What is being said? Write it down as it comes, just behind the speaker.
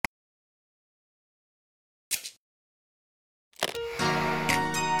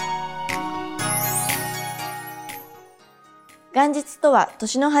元日とは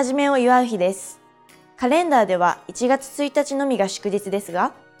年の初めを祝う日です。カレンダーでは1月1日のみが祝日です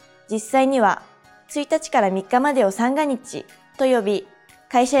が、実際には1日から3日までを三が日と呼び、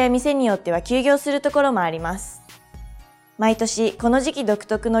会社や店によっては休業するところもあります。毎年この時期独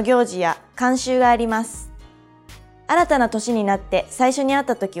特の行事や慣習があります。新たな年になって最初に会っ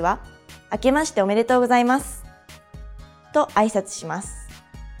た時は、明けましておめでとうございますと挨拶します。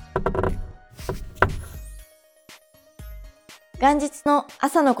元日の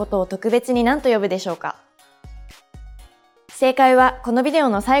朝のことを特別に何と呼ぶでしょうか？正解はこのビデオ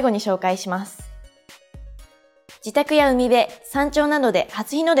の最後に紹介します。自宅や海辺、山頂などで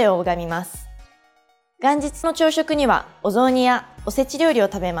初日の出を拝みます。元日の朝食にはお雑煮やおせち料理を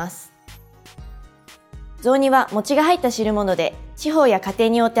食べます。雑煮は餅が入った汁物で、地方や家庭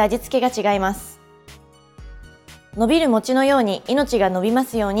によって味付けが違います。伸びる餅のように命が伸びま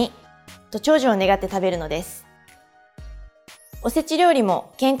すようにと長寿を願って食べるのです。おせち料理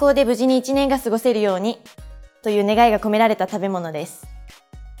も健康で無事に一年が過ごせるようにという願いが込められた食べ物です。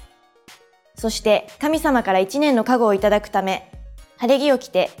そして神様から一年の加護をいただくため、晴れ着を着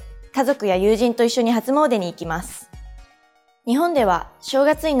て家族や友人と一緒に初詣に行きます。日本では正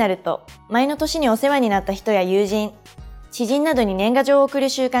月になると前の年にお世話になった人や友人、知人などに年賀状を送る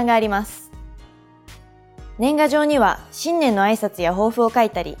習慣があります。年賀状には新年の挨拶や抱負を書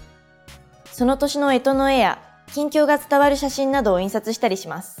いたり、その年の干支の絵や近況が伝わる写真などを印刷したりし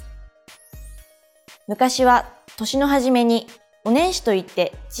ます。昔は年の初めにお年始と言っ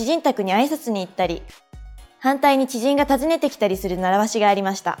て知人宅に挨拶に行ったり、反対に知人が訪ねてきたりする習わしがあり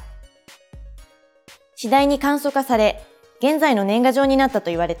ました。次第に簡素化され、現在の年賀状になった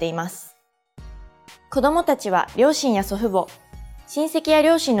と言われています。子供たちは両親や祖父母、親戚や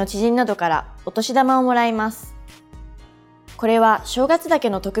両親の知人などからお年玉をもらいます。これは正月だけ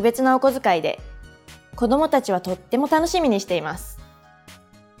の特別なお小遣いで、子供たちはとっても楽しみにしています。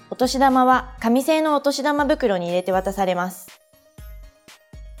お年玉は紙製のお年玉袋に入れて渡されます。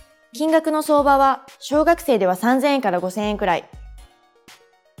金額の相場は小学生では3000円から5000円くらい、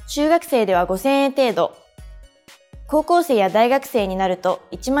中学生では5000円程度、高校生や大学生になると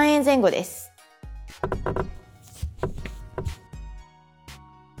1万円前後です。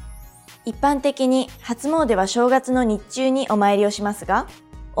一般的に初詣は正月の日中にお参りをしますが、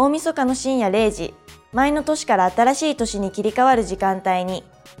大晦日の深夜0時、前の年から新しい年に切り替わる時間帯に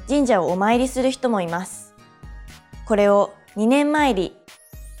神社をお参りする人もいます。これを2年参り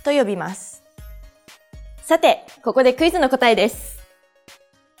と呼びます。さて、ここでクイズの答えです。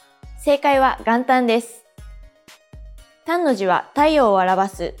正解は元旦です。旦の字は太陽を表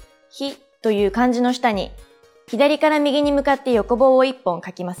す日という漢字の下に、左から右に向かって横棒を1本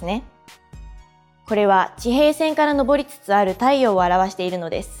書きますね。これは地平線から昇りつつある太陽を表しているの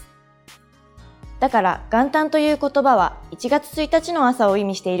です。だから元旦という言葉は1月1日の朝を意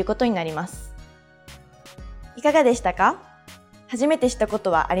味していることになります。いかがでしたか？初めて知ったこ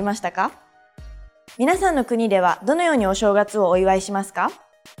とはありましたか？皆さんの国ではどのようにお正月をお祝いしますか？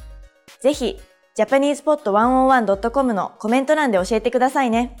ぜひ、japanesepod101.com のコメント欄で教えてくださ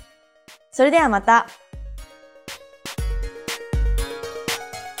いね。それではまた。